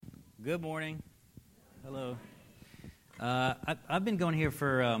Good morning. Hello. I've been going here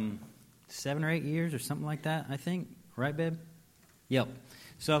for 7 or 8 years or something like that, I think. Right, babe? Yep.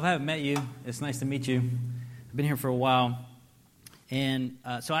 So if I haven't met you, it's nice to meet you. I've been here for a while. And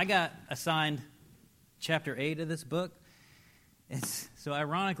so I got assigned chapter 8 of this book. So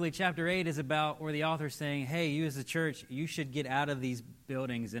ironically, chapter 8 is about where the author's saying, hey, you as a church, you should get out of these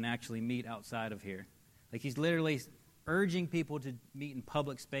buildings and actually meet outside of here. Like he's literally urging people to meet in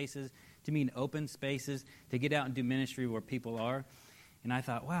public spaces, to meet in open spaces, to get out and do ministry where people are. And I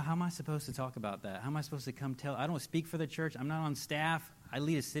thought, wow, how am I supposed to talk about that? How am I supposed to come tell? I don't speak for the church. I'm not on staff. I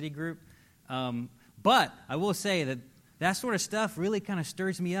lead a city group. But I will say that sort of stuff really kind of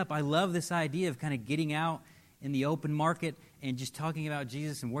stirs me up. I love this idea of kind of getting out in the open market and just talking about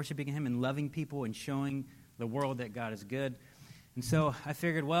Jesus and worshiping Him and loving people and showing the world that God is good. And so I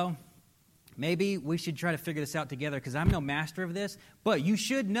figured, well, maybe we should try to figure this out together because I'm no master of this, but you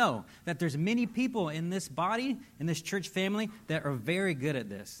should know that there's many people in this body, in this church family, that are very good at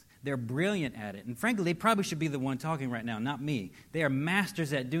this. They're brilliant at it. And frankly, they probably should be the one talking right now, not me. They are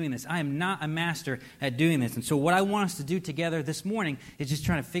masters at doing this. I am not a master at doing this. And so what I want us to do together this morning is just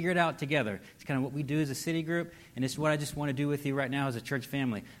trying to figure it out together. It's kind of what we do as a city group, and it's what I just want to do with you right now as a church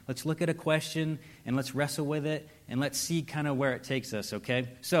family. Let's look at a question, and let's wrestle with it, and let's see kind of where it takes us, okay?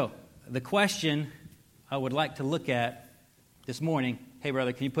 So the question I would like to look at this morning, hey,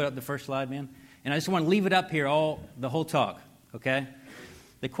 brother, can you put up the first slide, man? And I just want to leave it up here the whole talk, okay?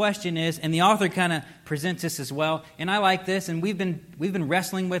 The question is, and the author kind of presents this as well, and I like this, and we've been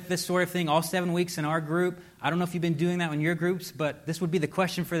wrestling with this sort of thing all 7 weeks in our group. I don't know if you've been doing that in your groups, but this would be the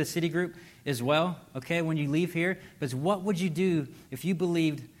question for the city group as well, okay, when you leave here. But what would you do if you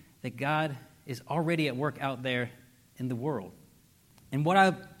believed that God is already at work out there in the world? And what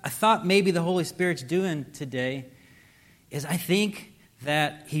I thought maybe the Holy Spirit's doing today is I think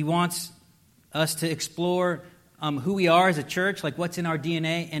that He wants us to explore who we are as a church, like what's in our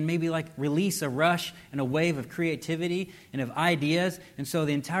DNA, and maybe like release a rush and a wave of creativity and of ideas. And so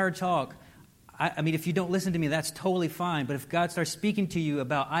the entire talk, I mean, if you don't listen to me, that's totally fine. But if God starts speaking to you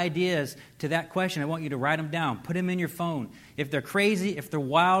about ideas to that question, I want you to write them down. Put them in your phone. If they're crazy, if they're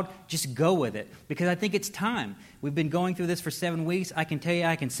wild, just go with it. Because I think it's time. We've been going through this for 7 weeks. I can tell you,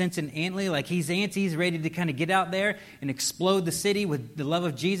 I can sense in Antley, like he's antsy. He's ready to kind of get out there and explode the city with the love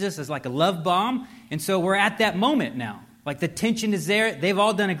of Jesus as like a love bomb. And so we're at that moment now. Like the tension is there. They've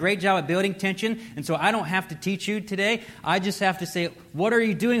all done a great job at building tension. And so I don't have to teach you today. I just have to say, what are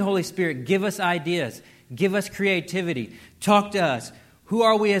you doing, Holy Spirit? Give us ideas. Give us creativity. Talk to us. Who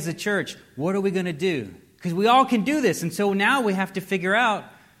are we as a church? What are we going to do? Because we all can do this. And so now we have to figure out,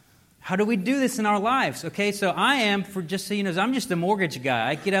 how do we do this in our lives? Okay, so I am, for just so you know, I'm just a mortgage guy.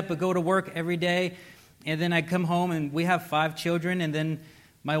 I get up and go to work every day. And then I come home and we have 5 children. And then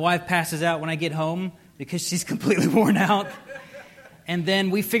my wife passes out when I get home, because she's completely worn out. And then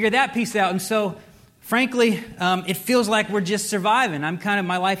we figure that piece out. And so, frankly, it feels like we're just surviving.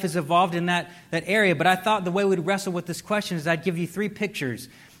 My life has evolved in that area. But I thought the way we'd wrestle with this question is I'd give you 3 pictures.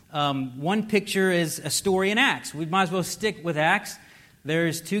 One picture is a story in Acts. We might as well stick with Acts.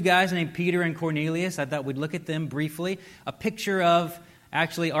 There's 2 guys named Peter and Cornelius. I thought we'd look at them briefly. A picture of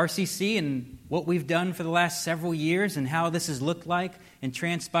actually RCC and what we've done for the last several years and how this has looked like and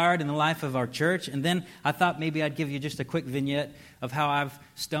transpired in the life of our church. And then I thought maybe I'd give you just a quick vignette of how I've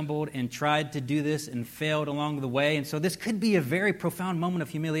stumbled and tried to do this and failed along the way. And so this could be a very profound moment of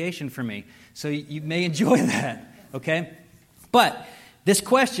humiliation for me. So you may enjoy that, okay? But this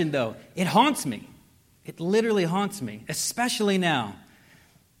question, though, it haunts me. It literally haunts me, especially now.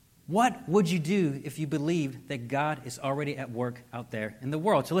 What would you do if you believed that God is already at work out there in the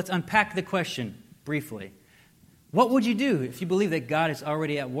world? So let's unpack the question briefly. What would you do if you believe that God is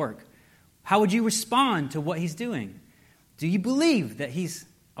already at work? How would you respond to what He's doing? Do you believe that He's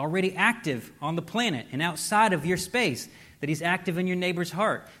already active on the planet and outside of your space? That He's active in your neighbor's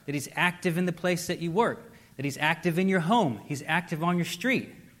heart? That He's active in the place that you work? That He's active in your home? He's active on your street?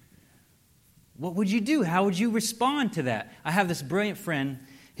 What would you do? How would you respond to that? I have this brilliant friend.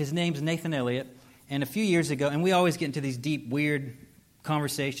 His name's Nathan Elliott. And a few years ago, and we always get into these deep, weird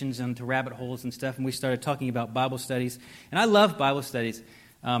conversations and into rabbit holes and stuff, and we started talking about Bible studies. And I love Bible studies.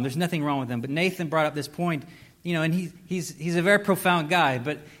 There's nothing wrong with them. But Nathan brought up this point, and he's a very profound guy,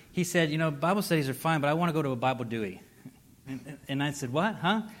 but he said, Bible studies are fine, but I want to go to a Bible Dewey. And I said, what?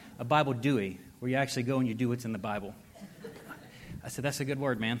 Huh? A Bible Dewey, where you actually go and you do what's in the Bible. I said, that's a good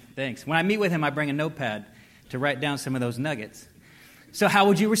word, man. Thanks. When I meet with him, I bring a notepad to write down some of those nuggets. So how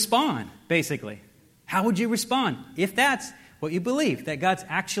would you respond, basically? How would you respond if that's what you believe, that God's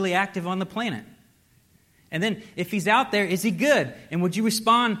actually active on the planet? And then if he's out there, is he good? And would you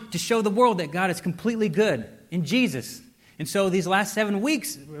respond to show the world that God is completely good in Jesus? And so these last 7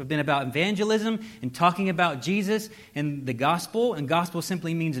 weeks have been about evangelism and talking about Jesus and the gospel. And gospel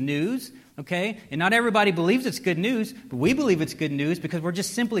simply means news, okay? And not everybody believes it's good news, but we believe it's good news because we're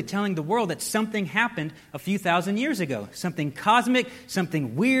just simply telling the world that something happened a few thousand years ago. Something cosmic,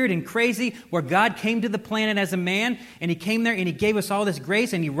 something weird and crazy, where God came to the planet as a man, and he came there and he gave us all this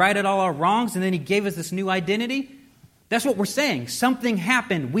grace, and he righted all our wrongs, and then he gave us this new identity. That's what we're saying. Something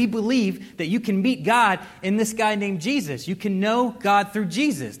happened. We believe that you can meet God in this guy named Jesus. You can know God through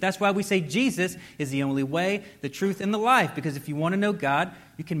Jesus. That's why we say Jesus is the only way, the truth, and the life. Because if you want to know God,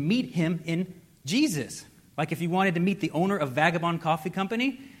 you can meet him in Jesus. Like if you wanted to meet the owner of Vagabond Coffee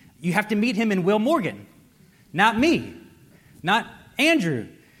Company, you have to meet him in Will Morgan. Not me. Not Andrew.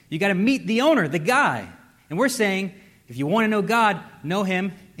 You got to meet the owner, the guy. And we're saying, if you want to know God, know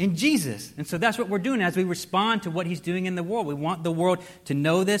him in Jesus. And so that's what we're doing as we respond to what he's doing in the world. We want the world to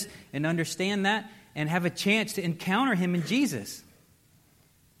know this and understand that and have a chance to encounter him in Jesus.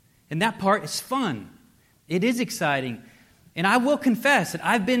 And that part is fun. It is exciting. And I will confess that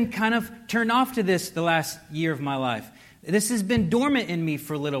I've been kind of turned off to this the last year of my life. This has been dormant in me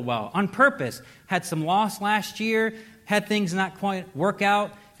for a little while, on purpose. Had some loss last year, had things not quite work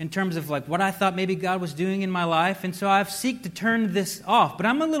out in terms of like what I thought maybe God was doing in my life. And so I've seeked to turn this off. But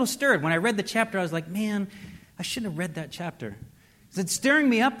I'm a little stirred. When I read the chapter, I was like, man, I shouldn't have read that chapter. It's stirring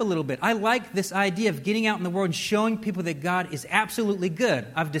me up a little bit. I like this idea of getting out in the world and showing people that God is absolutely good.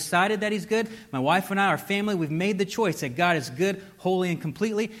 I've decided that he's good. My wife and I, our family, we've made the choice that God is good, wholly and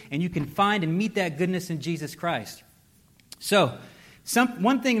completely. And you can find and meet that goodness in Jesus Christ. So,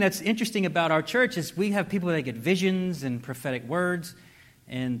 one thing that's interesting about our church is we have people that get visions and prophetic words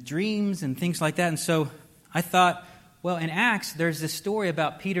and dreams and things like that. And so I thought, well, in Acts, there's this story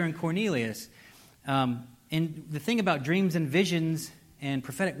about Peter and Cornelius. And the thing about dreams and visions and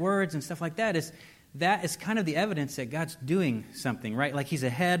prophetic words and stuff like that is kind of the evidence that God's doing something, right? Like he's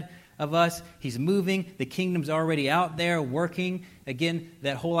ahead of us. He's moving. The kingdom's already out there working. Again,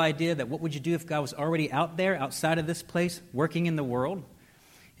 that whole idea that what would you do if God was already out there, outside of this place, working in the world?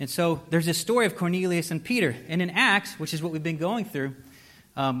 And so there's this story of Cornelius and Peter. And in Acts, which is what we've been going through,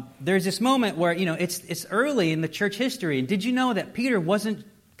 there's this moment where, it's early in the church history. And did you know that Peter wasn't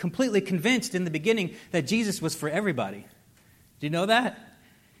completely convinced in the beginning that Jesus was for everybody? Do you know that?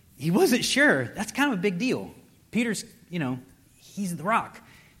 He wasn't sure. That's kind of a big deal. Peter's, he's the rock.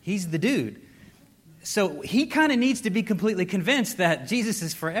 He's the dude. So he kind of needs to be completely convinced that Jesus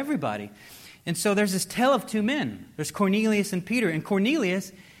is for everybody. And so there's this tale of two men. There's Cornelius and Peter. And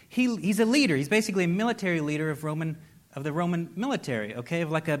Cornelius, he's a leader. He's basically a military leader of the Roman military, okay,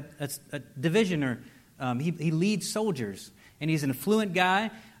 of like a division, or he leads soldiers, and he's an affluent guy.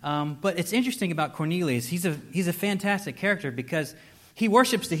 But it's interesting about Cornelius. He's a fantastic character because he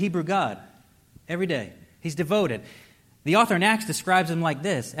worships the Hebrew God every day. He's devoted. The author in Acts describes him like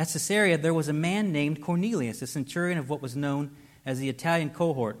this: at Caesarea there was a man named Cornelius, a centurion of what was known as the Italian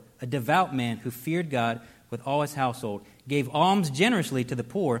cohort, a devout man who feared God with all his household, gave alms generously to the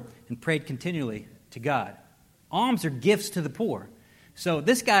poor, and prayed continually to God. Alms are gifts to the poor. So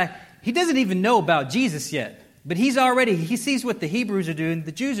this guy, he doesn't even know about Jesus yet. But he sees what the Hebrews are doing,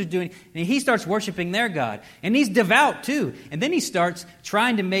 the Jews are doing, and he starts worshiping their God. And he's devout too. And then he starts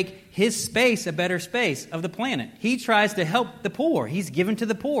trying to make his space a better space of the planet. He tries to help the poor. He's given to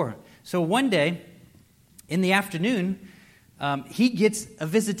the poor. So one day, in the afternoon, he gets a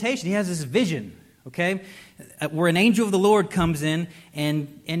visitation. He has this vision, okay, where an angel of the Lord comes in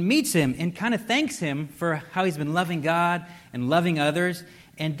and meets him and kind of thanks him for how he's been loving God and loving others,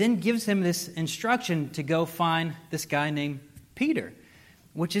 and then gives him this instruction to go find this guy named Peter,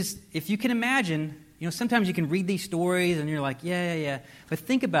 which is, if you can imagine, sometimes you can read these stories and you're like, yeah. But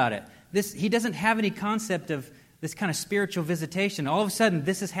think about it. He doesn't have any concept of this kind of spiritual visitation. All of a sudden,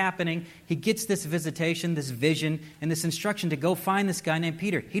 this is happening. He gets this visitation, this vision, and this instruction to go find this guy named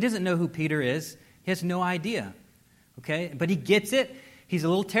Peter. He doesn't know who Peter is. He has no idea. Okay? But he gets it. He's a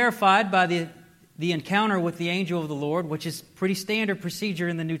little terrified by the encounter with the angel of the Lord, which is pretty standard procedure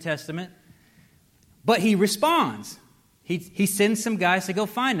in the New Testament. But he responds. He sends some guys to go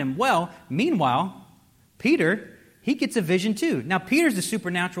find him. Well, meanwhile, Peter, he gets a vision too. Now, Peter's the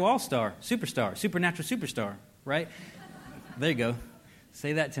supernatural supernatural superstar, right? There you go.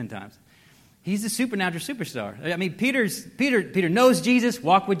 Say that 10 times. He's the supernatural superstar. I mean, Peter knows Jesus,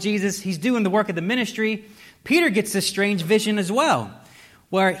 walked with Jesus. He's doing the work of the ministry. Peter gets this strange vision as well,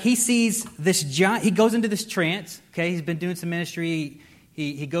 where he sees this giant. He goes into this trance. Okay, he's been doing some ministry.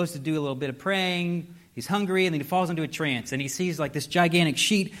 He goes to do a little bit of praying, He's hungry, and then he falls into a trance, and he sees like this gigantic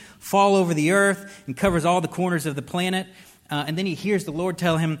sheet fall over the earth and covers all the corners of the planet. And then he hears the Lord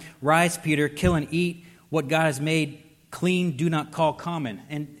tell him, "Rise, Peter, kill and eat. What God has made clean, do not call common."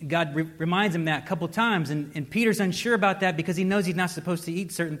 And God reminds him that a couple times, and Peter's unsure about that because he knows he's not supposed to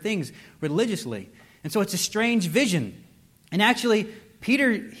eat certain things religiously. And so it's a strange vision. And actually,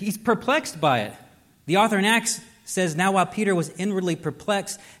 Peter, he's perplexed by it. The author in Acts says, "Now while Peter was inwardly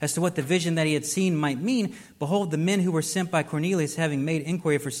perplexed as to what the vision that he had seen might mean, behold, the men who were sent by Cornelius, having made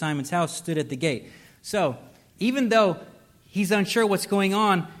inquiry for Simon's house, stood at the gate." So even though he's unsure what's going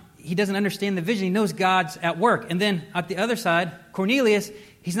on, he doesn't understand the vision. He knows God's at work. And then at the other side, Cornelius,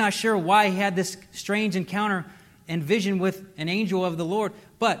 he's not sure why he had this strange encounter and vision with an angel of the Lord,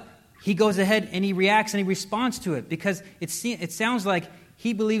 but he goes ahead and he reacts and he responds to it because it sounds like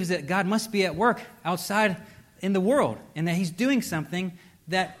he believes that God must be at work outside in the world and that he's doing something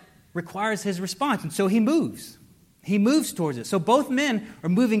that requires his response. And so he moves. He moves towards it. So both men are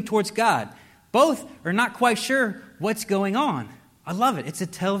moving towards God. Both are not quite sure what's going on. I love it. It's a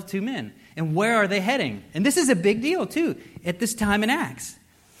tale of two men. And where are they heading? And this is a big deal, too, at this time in Acts.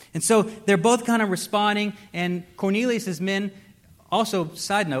 And so they're both kind of responding. And Cornelius' men, also,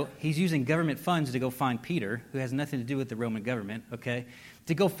 side note, he's using government funds to go find Peter, who has nothing to do with the Roman government, okay,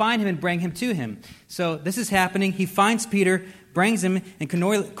 to go find him and bring him to him. So this is happening. He finds Peter, brings him, and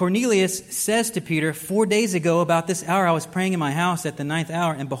Cornelius says to Peter, 4 days ago about this hour I was praying in my house at the 9th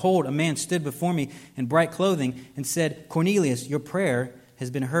hour, and behold, a man stood before me in bright clothing and said, Cornelius, your prayer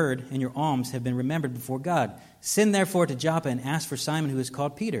has been heard, and your alms have been remembered before God. Send therefore to Joppa and ask for Simon, who is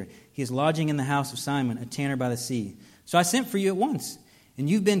called Peter. He is lodging in the house of Simon, a tanner by the sea. So I sent for you at once, and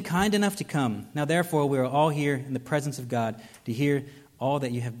you've been kind enough to come. Now therefore we are all here in the presence of God to hear all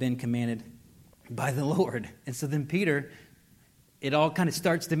that you have been commanded by the Lord. And so then Peter, it all kind of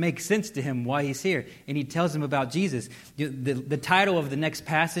starts to make sense to him why he's here. And he tells him about Jesus. The title of the next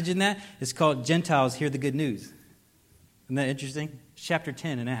passage in that is called Gentiles Hear the Good News. Isn't that interesting? Chapter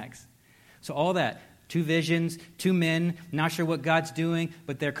 10 in Acts. So all that, two visions, two men, not sure what God's doing,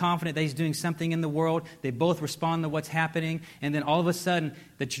 but they're confident that he's doing something in the world. They both respond to what's happening. And then all of a sudden,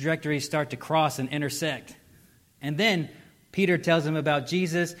 the trajectories start to cross and intersect. And then Peter tells him about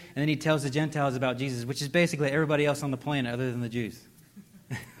Jesus, and then he tells the Gentiles about Jesus, which is basically everybody else on the planet other than the Jews.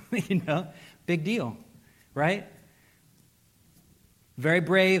 Big deal, right? Very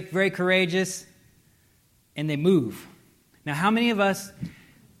brave, very courageous, and they move. Now, how many of us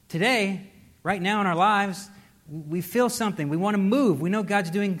today, right now in our lives, we feel something. We want to move. We know God's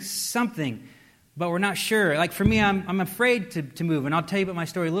doing something, but we're not sure. Like for me, I'm afraid to move, and I'll tell you about my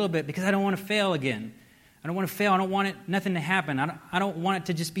story a little bit because I don't want to fail again. I don't want to fail. I don't want nothing to happen. I don't want it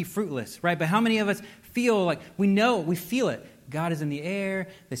to just be fruitless, right? But how many of us feel like we feel it? God is in the air.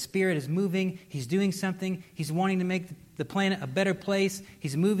 The Spirit is moving. He's doing something. He's wanting to make the planet a better place.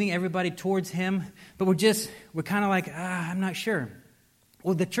 He's moving everybody towards Him. But we're kind of like, I'm not sure.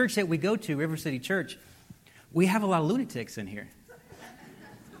 Well, the church that we go to, River City Church, we have a lot of lunatics in here.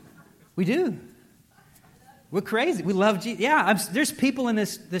 We do. We're crazy. We love Jesus. Yeah, there's people in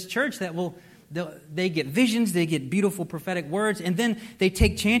this church that they get visions, they get beautiful prophetic words, and then they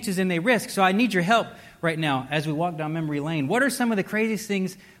take chances and they risk. So I need your help right now as we walk down memory lane. What are some of the craziest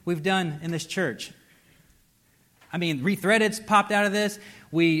things we've done in this church? I mean, Rethreaded's popped out of this.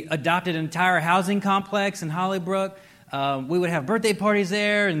 We adopted an entire housing complex in Hollybrook. We would have birthday parties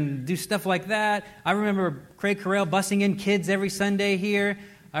there and do stuff like that. I remember Craig Carell busing in kids every Sunday here.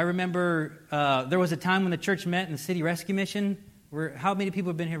 I remember there was a time when the church met in the City Rescue Mission. How many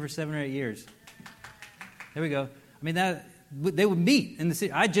people have been here for 7 or 8 years? There we go. I mean, they would meet in the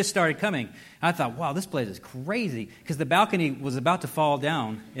city. I just started coming. I thought, wow, this place is crazy. Because the balcony was about to fall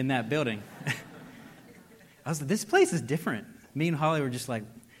down in that building. I was like, this place is different. Me and Holly were just like,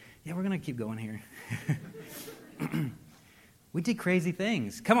 yeah, we're going to keep going here. We did crazy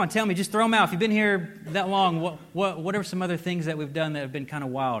things. Come on, tell me. Just throw them out. If you've been here that long, what are some other things that we've done that have been kind of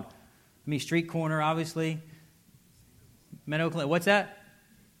wild? I mean, Street Corner, obviously. Meadow Clinic. What's that?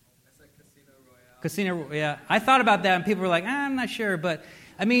 That's like Casino Royale. Casino, yeah. I thought about that, and people were like, I'm not sure. But,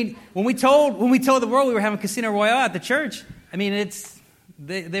 I mean, when we told the world we were having Casino Royale at the church, I mean,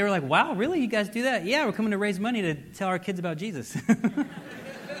 they were like, wow, really? You guys do that? Yeah, we're coming to raise money to tell our kids about Jesus.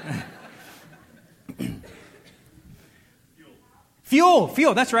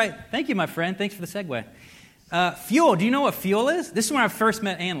 Fuel, that's right. Thank you, my friend. Thanks for the segue. Fuel, do you know what Fuel is? This is when I first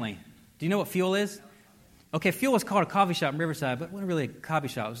met Anley. Do you know what Fuel is? Okay, Fuel was called a coffee shop in Riverside, but it wasn't really a coffee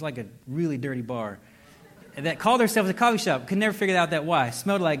shop. It was like a really dirty bar that called themselves a coffee shop. Could never figure out that why. It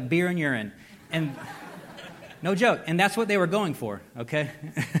smelled like beer and urine. And no joke. And that's what they were going for, okay?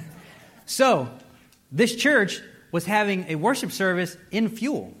 So this church was having a worship service in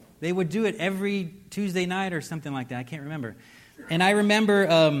Fuel. They would do it every Tuesday night or something like that. I can't remember. And I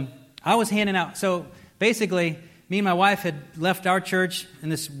remember I was handing out. So basically, me and my wife had left our church in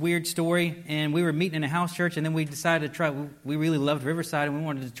this weird story, and we were meeting in a house church, and then we decided to try. We really loved Riverside, and we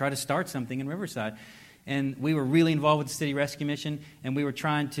wanted to try to start something in Riverside. And we were really involved with the City Rescue Mission, and we were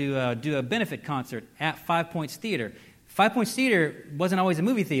trying to do a benefit concert at 5 Points Theater. 5 Points Theater wasn't always a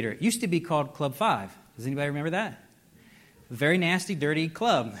movie theater. It used to be called Club 5. Does anybody remember that? Very nasty, dirty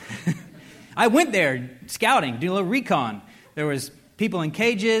club. I went there scouting, doing a little recon. There was people in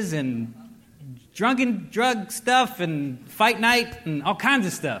cages and drunken drug stuff and fight night and all kinds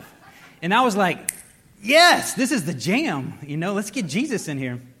of stuff. And I was like, yes, this is the jam. Let's get Jesus in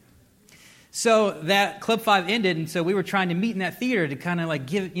here. So that Club 5 ended, and so we were trying to meet in that theater to kind of like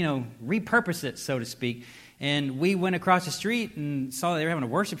repurpose it, so to speak. And we went across the street and saw that they were having a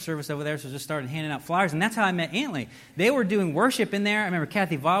worship service over there, so just started handing out flyers. And that's how I met Antley. They were doing worship in there. I remember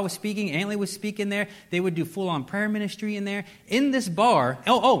Kathy Vaught was speaking. Antley was speaking there. They would do full-on prayer ministry in there. In this bar,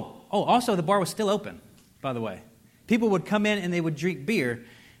 also the bar was still open, by the way. People would come in and they would drink beer,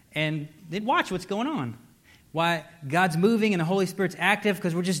 and they'd watch what's going on. Why God's moving and the Holy Spirit's active,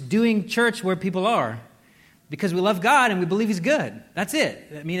 because we're just doing church where people are. Because we love God and we believe He's good. That's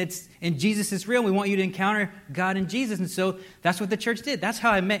it. I mean, and Jesus is real. We want you to encounter God and Jesus. And so that's what the church did. That's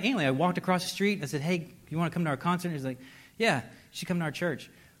how I met Antley. I walked across the street. I said, hey, you want to come to our concert? He's like, yeah, you should come to our church.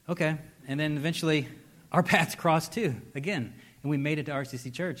 Okay. And then eventually our paths crossed too, again. And we made it to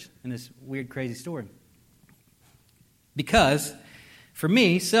RCC Church in this weird, crazy story. Because for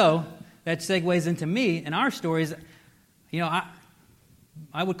me, so that segues into me and our stories. I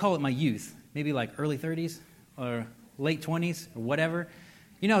would call it my youth, maybe like early 30s. Or late 20s, or whatever.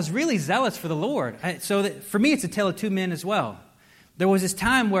 I was really zealous for the Lord. For me, it's a tale of two men as well. There was this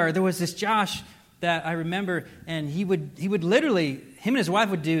time where there was this Josh that I remember, and he would literally, him and his wife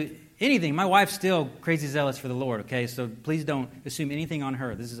would do anything. My wife's still crazy zealous for the Lord, okay? So please don't assume anything on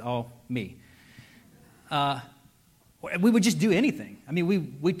her. This is all me. We would just do anything. I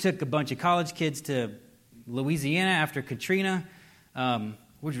mean, we took a bunch of college kids to Louisiana after Katrina,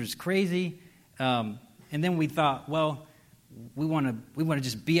 which was crazy. And then we thought, well, we want to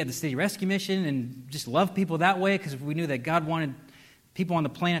just be at the City Rescue Mission and just love people that way, because we knew that God wanted people on the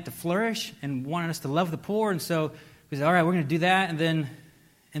planet to flourish and wanted us to love the poor. And so we said, all right, we're going to do that. And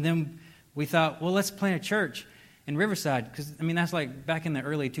then we thought, well, let's plant a church in Riverside, because that's like back in the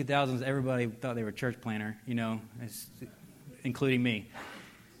early 2000s. Everybody thought they were a church planter, including me.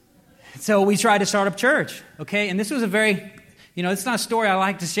 So we tried to start up church, okay? And this was a very, it's not a story I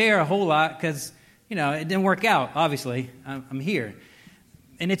like to share a whole lot, because it didn't work out, obviously. I'm here.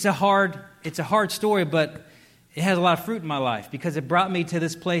 And it's a hard story, but it has a lot of fruit in my life, because it brought me to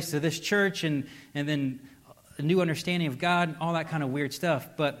this place, to this church, and then a new understanding of God, all that kind of weird stuff.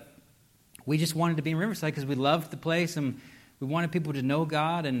 But we just wanted to be in Riverside because we loved the place, and we wanted people to know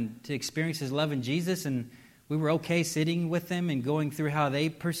God and to experience His love in Jesus. And we were okay sitting with them and going through how they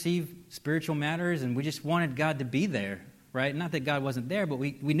perceive spiritual matters, and we just wanted God to be there. Right? Not that God wasn't there, but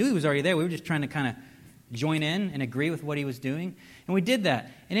we knew He was already there. We were just trying to kind of join in and agree with what He was doing. And we did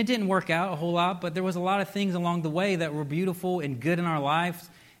that. And it didn't work out a whole lot, but there was a lot of things along the way that were beautiful and good in our lives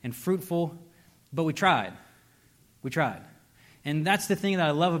and fruitful. But we tried. We tried. And that's the thing that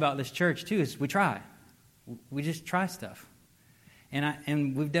I love about this church, too, is we try. We just try stuff.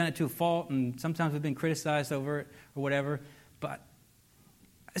 And we've done it to a fault, and sometimes we've been criticized over it or whatever. But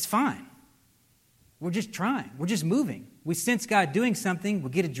it's fine. We're just trying. We're just moving. We sense God doing something.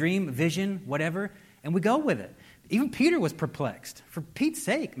 We get a dream, a vision, whatever, and we go with it. Even Peter was perplexed. For Pete's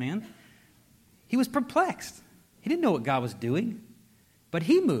sake, man. He was perplexed. He didn't know what God was doing, but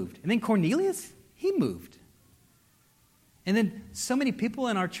he moved. And then Cornelius, he moved. And then so many people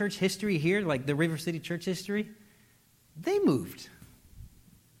in our church history here, like the River City church history, they moved.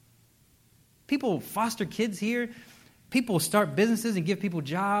 People foster kids here. People start businesses and give people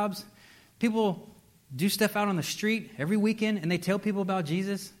jobs. People do stuff out on the street every weekend, and they tell people about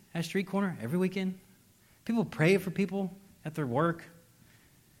Jesus at street corner every weekend. People pray for people at their work.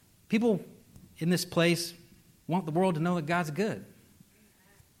 People in this place want the world to know that God's good.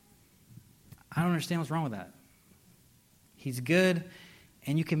 I don't understand what's wrong with that. He's good,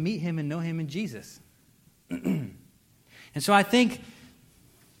 and you can meet Him and know Him in Jesus. And so I think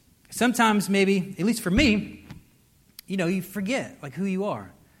sometimes maybe, at least for me, you forget like who you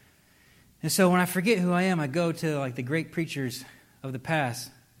are. And so when I forget who I am, I go to like the great preachers of the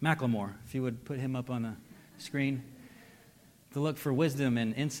past, Macklemore, if you would put him up on the screen, to look for wisdom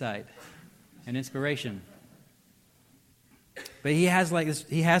and insight and inspiration. But he has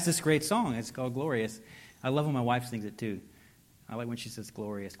this great song. It's called Glorious. I love when my wife sings it too. I like when she says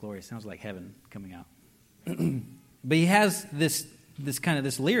glorious, glorious. Sounds like heaven coming out. But he has this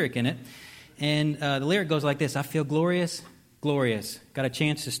lyric in it. And the lyric goes like this: I feel glorious, glorious. Got a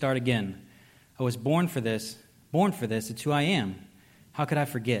chance to start again. I was born for this. It's who I am. How could I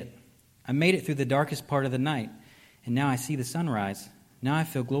forget? I made it through the darkest part of the night. And now I see the sunrise. Now I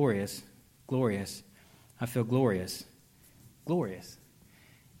feel glorious, glorious. I feel glorious, glorious.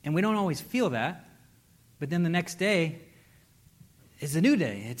 And we don't always feel that. But then the next day is a new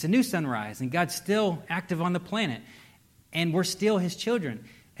day. It's a new sunrise. And God's still active on the planet. And we're still his children.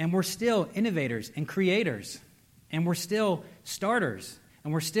 And we're still innovators and creators. And we're still starters.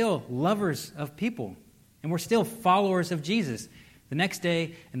 And we're still lovers of people. And we're still followers of Jesus. The next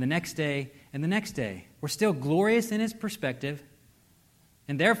day, and the next day, and the next day. We're still glorious in his perspective.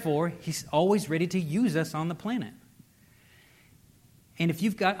 And therefore, he's always ready to use us on the planet. And if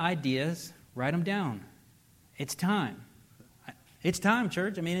you've got ideas, write them down. It's time. It's time,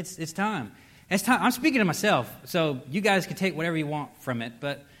 church. I mean, it's time. It's time. I'm speaking to myself, so you guys can take whatever you want from it.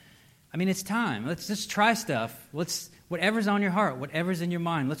 But, I mean, it's time. Let's just try stuff. Whatever's on your heart, whatever's in your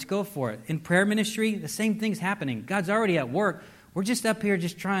mind, let's go for it. In prayer ministry, the same thing's happening. God's already at work. We're just up here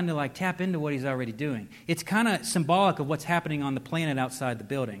just trying to tap into what he's already doing. It's kind of symbolic of what's happening on the planet outside the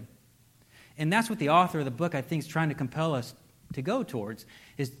building. And that's what the author of the book, I think, is trying to compel us to go towards.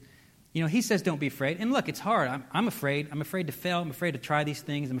 Is, he says don't be afraid. And look, it's hard. I'm afraid. I'm afraid to fail. I'm afraid to try these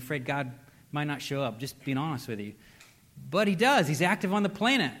things. I'm afraid God might not show up, just being honest with you. But he does. He's active on the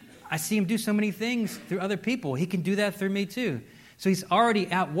planet. I see him do so many things through other people. He can do that through me too. So he's already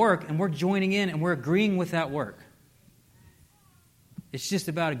at work, and we're joining in, and we're agreeing with that work. It's just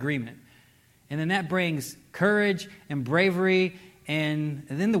about agreement. And then that brings courage and bravery, and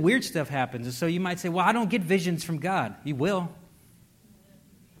then the weird stuff happens. And so you might say, well, I don't get visions from God. You will.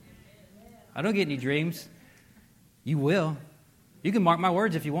 I don't get any dreams. You will. You can mark my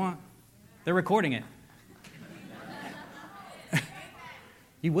words if you want. They're recording it.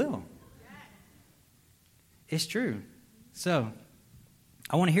 You will. It's true. So,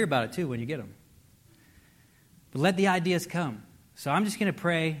 I want to hear about it too when you get them. But let the ideas come. So I'm just going to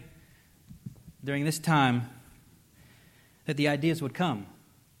pray during this time that the ideas would come.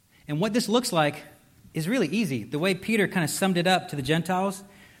 And what this looks like is really easy. The way Peter kind of summed it up to the Gentiles,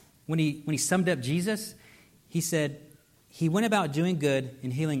 when he summed up Jesus, he said, he went about doing good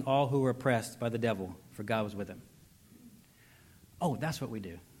and healing all who were oppressed by the devil, for God was with him. Oh, that's what we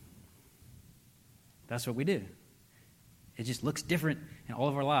do. That's what we do. It just looks different in all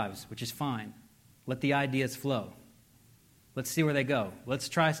of our lives, which is fine. Let the ideas flow. Let's see where they go. Let's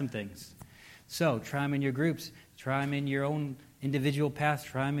try some things. So, try them in your groups. Try them in your own individual paths.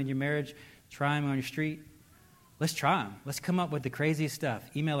 Try them in your marriage. Try them on your street. Let's try them. Let's come up with the craziest stuff.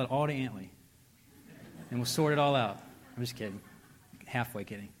 Email it all to Antley. And we'll sort it all out. I'm just kidding. Halfway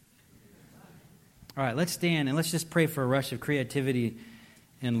kidding. All right, let's stand and let's just pray for a rush of creativity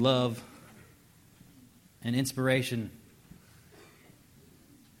and love and inspiration.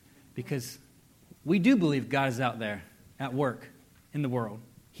 Because we do believe God is out there at work in the world.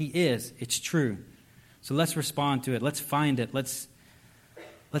 He is. It's true. So let's respond to it. Let's find it. Let's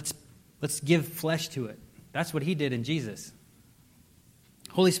give flesh to it. That's what he did in Jesus.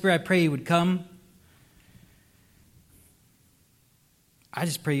 Holy Spirit, I pray you would come. I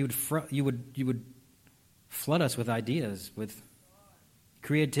just pray you would flood us with ideas, with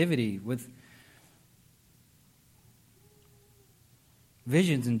creativity, with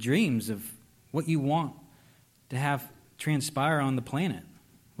visions and dreams of what you want to have transpire on the planet,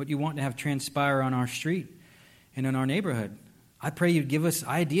 what you want to have transpire on our street and in our neighborhood. I pray you'd give us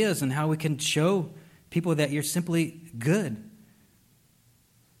ideas on how we can show people that you're simply good.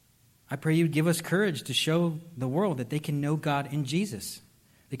 I pray you'd give us courage to show the world that they can know God in Jesus.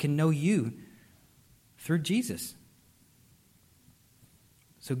 They can know you through Jesus.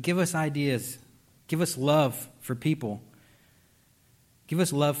 So give us ideas. Give us love for people. Give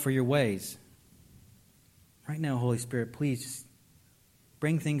us love for your ways. Right now, Holy Spirit, please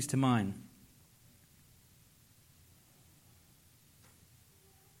bring things to mind.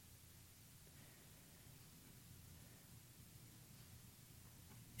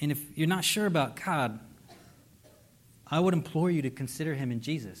 And if you're not sure about God, I would implore you to consider him in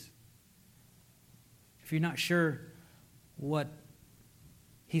Jesus. If you're not sure what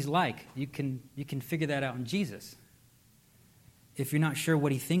he's like, you can figure that out in Jesus. If you're not sure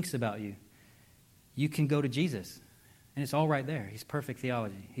what he thinks about you, you can go to Jesus. And it's all right there. He's perfect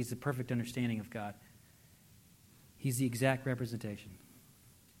theology. He's the perfect understanding of God. He's the exact representation.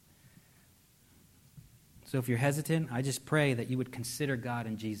 So if you're hesitant, I just pray that you would consider God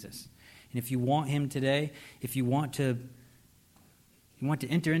and Jesus. And if you want him today, if you want to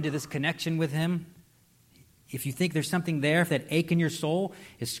enter into this connection with him, if you think there's something there, if that ache in your soul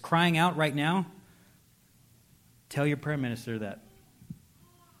is crying out right now, tell your prayer minister that.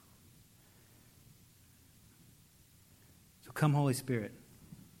 So come, Holy Spirit.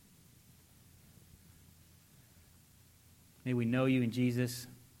 May we know you in Jesus.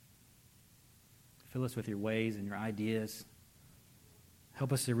 Fill us with your ways and your ideas.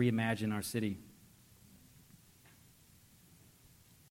 Help us to reimagine our city.